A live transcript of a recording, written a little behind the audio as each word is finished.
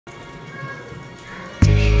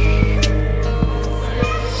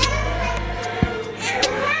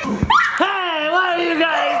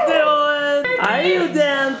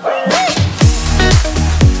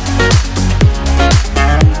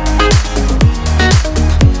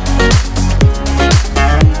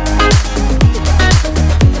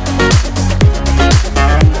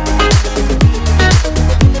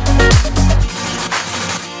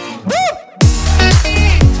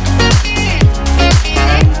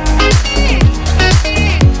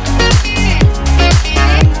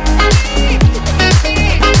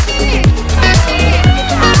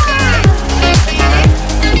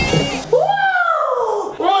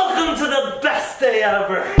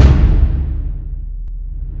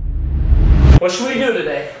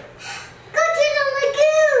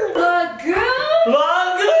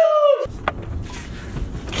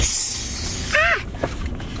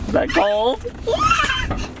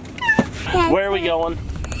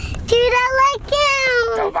to the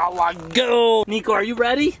lagoon. To the lagoon. Niko, are you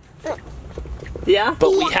ready? Yeah?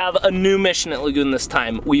 But we have a new mission at Lagoon this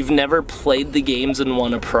time. We've never played the games and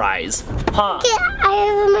won a prize. Huh? Yeah, I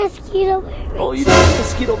have a mosquito bite. Oh, you got a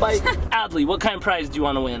mosquito bite? Adley, what kind of prize do you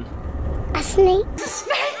want to win? A snake.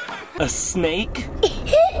 A snake?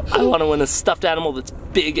 I want to win a stuffed animal that's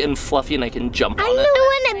big and fluffy and I can jump on it. I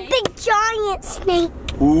want a big giant snake.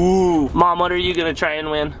 Ooh. Mom, what are you going to try and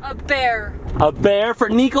win? A bear. A bear for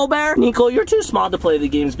Niko Bear? Niko, you're too small to play the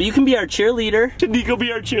games, but you can be our cheerleader. Should Niko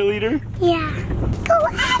be our cheerleader? Yeah. Go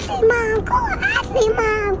Adley, Mom. Go Adley,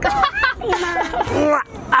 Mom. Go Adley, Mom.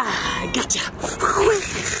 Ah, gotcha.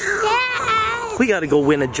 Yeah. We gotta go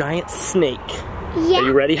win a giant snake. Yeah. Are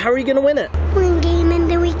you ready? How are you gonna win it? One game and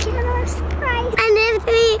then we get our surprise. And if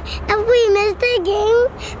we miss the game,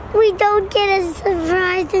 we don't get a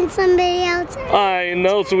surprise and somebody else. I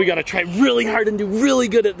know, so we gotta try really hard and do really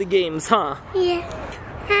good at the games, huh? Yeah.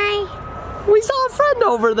 Hi. We saw a friend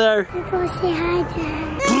over there. I'll go say hi to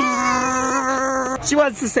her. She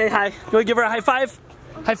wants to say hi. You wanna give her a high five?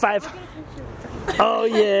 High five. Oh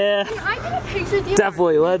yeah. Can I get a picture with you?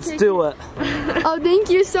 Definitely, let's do it. Oh, thank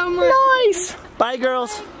you so much. Nice. Bye,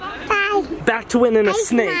 girls. Bye. Back to winning a I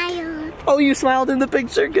snake. smiled. Oh, you smiled in the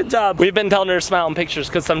picture? Good job. We've been telling her to smile in pictures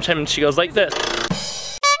because sometimes she goes like this.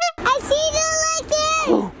 I see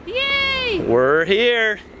the lagoon. Yay! We're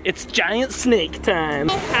here. It's giant snake time.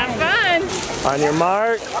 Have fun. On your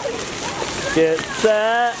mark. Get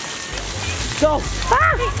set. Go.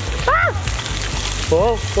 Ah! Ah!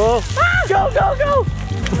 Whoa, whoa. Ah! Go, go, go.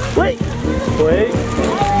 Wait. Wait.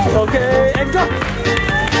 Okay, and go.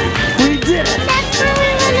 We did it. That's where we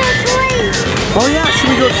win our toys. Oh yeah, should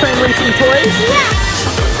we go try and win some toys? Yeah.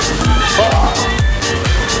 Oh,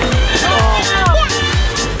 that was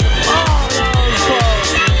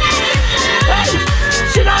close. Hey,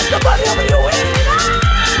 she knocked the money over, you win.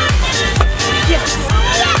 Yes.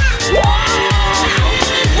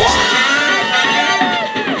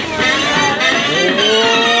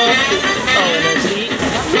 Oh, and a seat.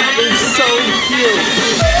 That is so cute.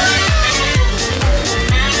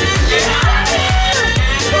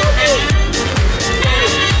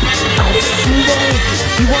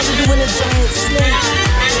 He wanted to win a giant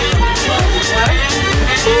snake.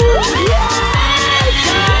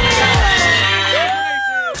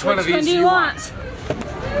 Which one of these do you want?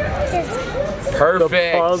 The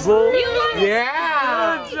Perfect. puzzle.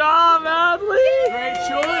 Yeah. Good job, Adley. Great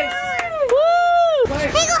choice. Woo!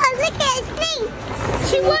 Hey, look at a snake.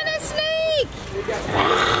 She won a snake.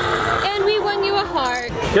 And we won you a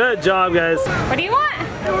heart. Good job, guys. What do you want?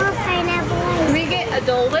 I want pineapple ice. We get a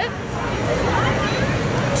Dole Whip,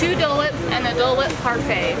 2 Dole Whips, and a Dole Whip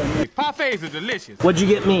parfait. Parfaits are delicious. What'd you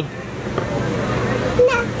get me?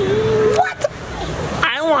 Nothing. What?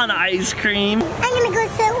 I want ice cream. I'm gonna go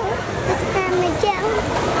sit with Grandma Joe.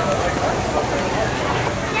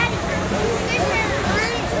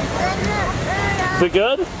 Is it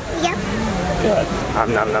good? Yep. Good.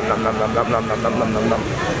 Nom nom nom nom nom nom nom nom nom nom nom nom.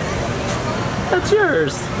 That's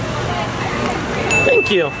yours.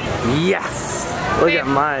 Thank you. Yes. Look at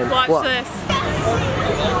mine. Watch What? this.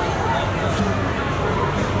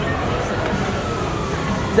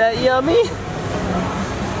 Is that yummy?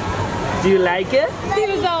 Do you like it? It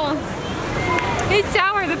was all. It's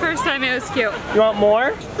sour the first time. It was cute. You want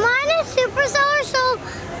more? Mine is super sour, so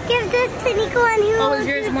give this to Niko and he Oh, will. is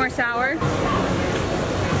yours more sour?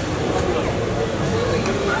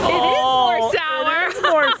 It is more sour. It is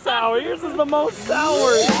more sour. Yours is the most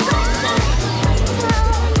sour.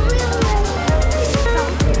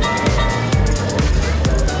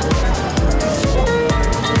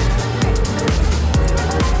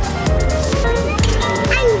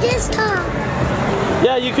 I'm this tall.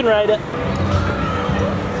 Yeah, you can ride it.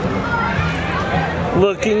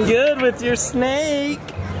 Looking good with your snake.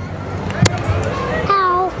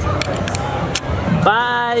 Ow.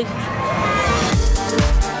 Bye.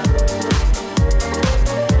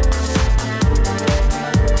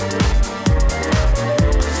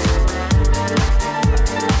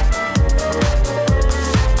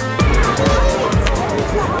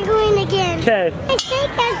 I'm going again. Okay. The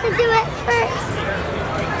snake has to do it first.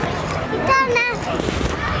 He's done nothing.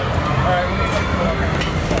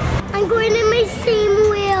 I'm going in my same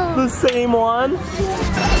wheel. The same one.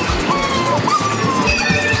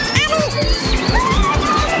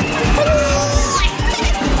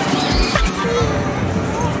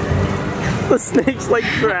 The snake's like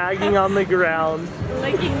dragging on the ground.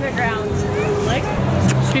 Licking the ground. Lick.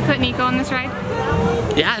 Should we put Niko on this ride?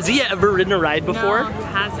 Yeah, has he ever ridden a ride before? No,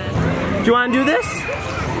 hasn't. Do you want to do this?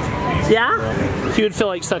 Yeah? He would feel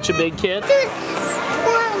like such a big kid. Do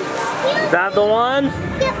this. that the one?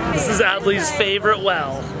 Yep. This is Adley's favorite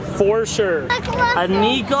well, for sure. A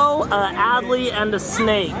Niko, a Adley, and a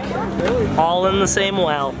snake, all in the same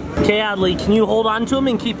well. Okay, Adley, can you hold on to him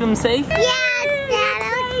and keep him safe? Yeah, Dad,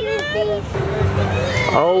 I'll keep him safe.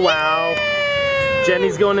 Oh wow.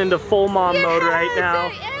 Jenny's going into full mom mode right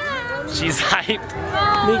now. She's hyped.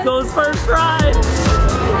 Niko's first ride.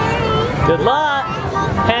 Good luck.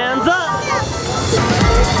 Hands up.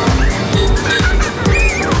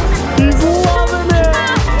 He's loving it.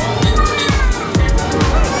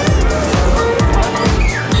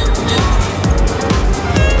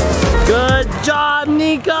 Good job,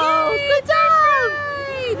 Niko. Good job.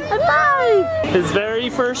 Adley. His very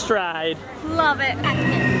first ride. Love it.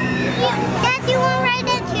 Dad, you want to ride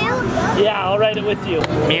it too? Yeah, I'll ride it with you.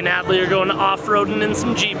 Me and Adley are going off-roading in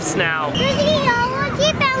some Jeeps now. There's a yellow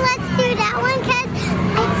Jeep, and let's do that one because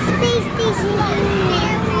it's space station.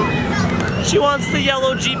 She wants the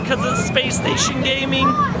yellow Jeep because it's space station gaming.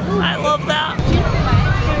 I love that.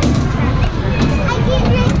 I get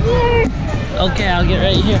right here. Okay, I'll get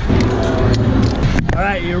right here. All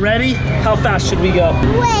right, you ready? How fast should we go?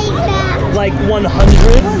 Way fast. Like 100?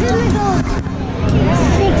 We're gonna go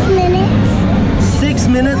 6 minutes. 6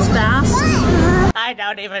 minutes fast? I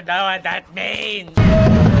don't even know what that means. That's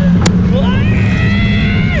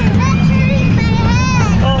hurting my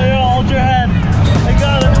head. Oh, here, hold your head. I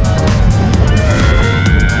got it.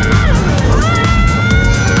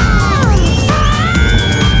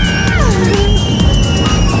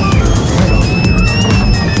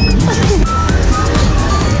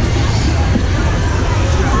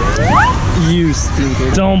 You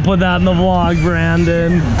stinker. Don't put that in the vlog,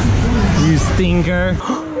 Brandon. You stinker. Do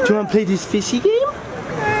you want to play this fishy game?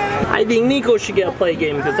 I think Niko should get a play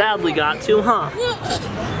game because Adley got to, huh?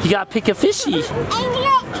 You got to pick a fishy.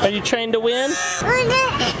 Are you trying to win?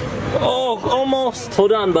 Oh, almost.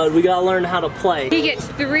 Hold on, bud. We got to learn how to play. He gets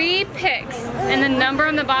 3 picks, and the number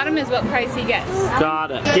on the bottom is what price he gets.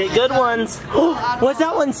 Got it. Get good ones. What's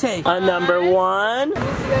that one say? A number 1.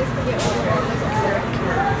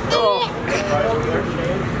 Oh.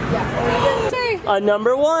 A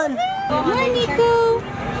number 1. Hi, Niko.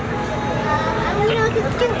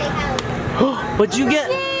 What'd you get?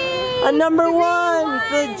 A number 1.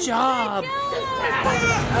 Good job.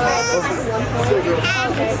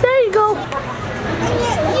 There you go.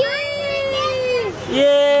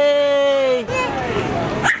 Yay!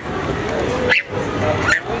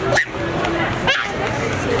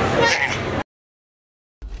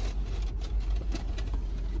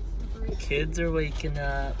 Kids are waking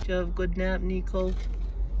up. Did you have a good nap, Niko?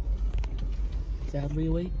 Is Adley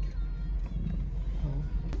awake? Oh.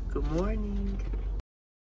 Good morning.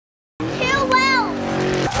 Too well.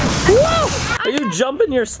 Whoa! Are you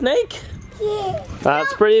jumping your snake? Yeah.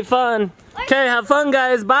 That's pretty fun. Okay, have fun,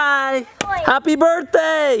 guys. Bye. Happy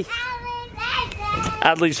birthday.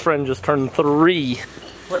 Adley's friend just turned 3.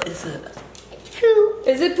 What is it? Poop.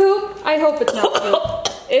 Is it poop? I hope it's not poop.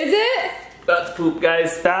 Is it? That's poop,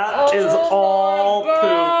 guys. That is all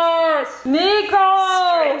poop. Niko!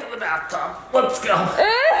 Straight to the bathtub. Let's go.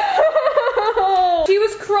 She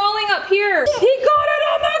was crawling up here. He got it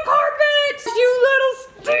on the carpet! You little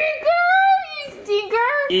stinker! You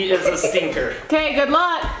stinker! He is a stinker. Okay, good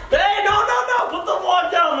luck. Hey, no. Put the vlog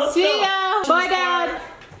down. Let's See go. ya. Bye, Dad.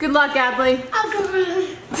 Good luck, Adley.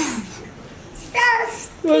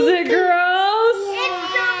 Was it gross?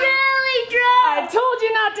 It's really dry. I told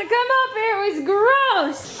you not to come up here. It was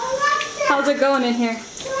gross. How's it going in here?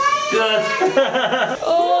 Good.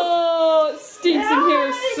 Oh, it stinks in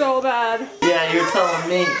here so bad. Yeah, you're telling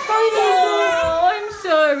me. Oh, I'm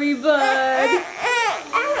sorry, bud.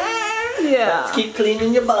 Yeah. Let's keep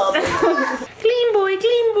cleaning your bum. Clean boy,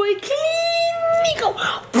 clean. Niko.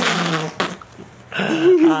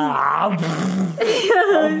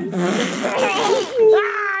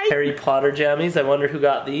 Harry Potter jammies. I wonder who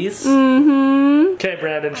got these. Okay,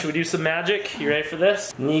 Brandon, should we do some magic? You ready for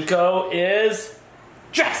this? Niko is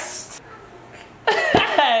dressed.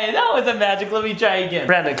 Hey, that was a magic. Let me try again.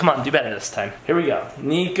 Brandon, come on, do better this time. Here we go.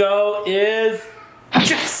 Niko is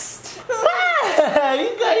dressed. Hey,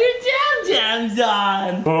 you got your jams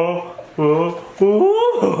on.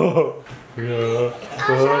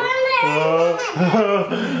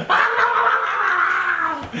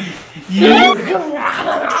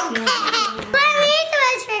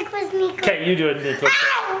 Okay, you do it, Niko.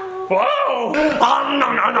 Whoa! A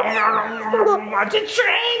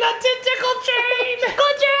train! A tentacle train! Go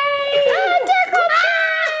train! A tickle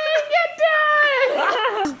train!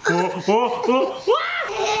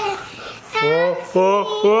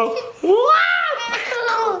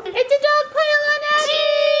 It's a dog pile on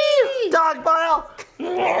Eddie! Dog pile!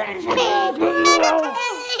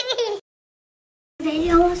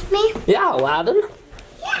 Video with me? Yeah, Aladdin.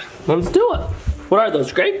 Yeah. Let's do it. What are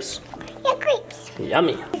those, grapes? Yeah, grapes.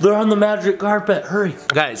 Yummy. They're on the magic carpet. Hurry.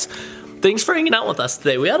 Guys, thanks for hanging out with us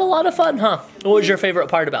today. We had a lot of fun, huh? What was your favorite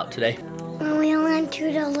part about today? When we went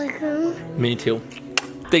to the lagoon. Me too.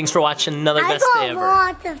 Thanks for watching another Best Day I Ever.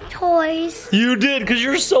 got lots of toys. You did, because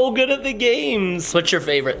you're so good at the games. What's your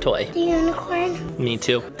favorite toy? The unicorn. Me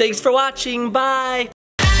too. Thanks for watching. Bye.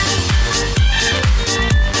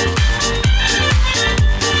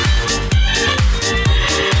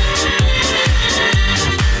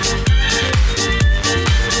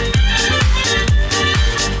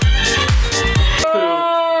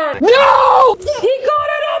 No! He got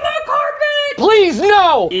it on the carpet! Please,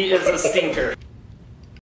 no! He is a stinker.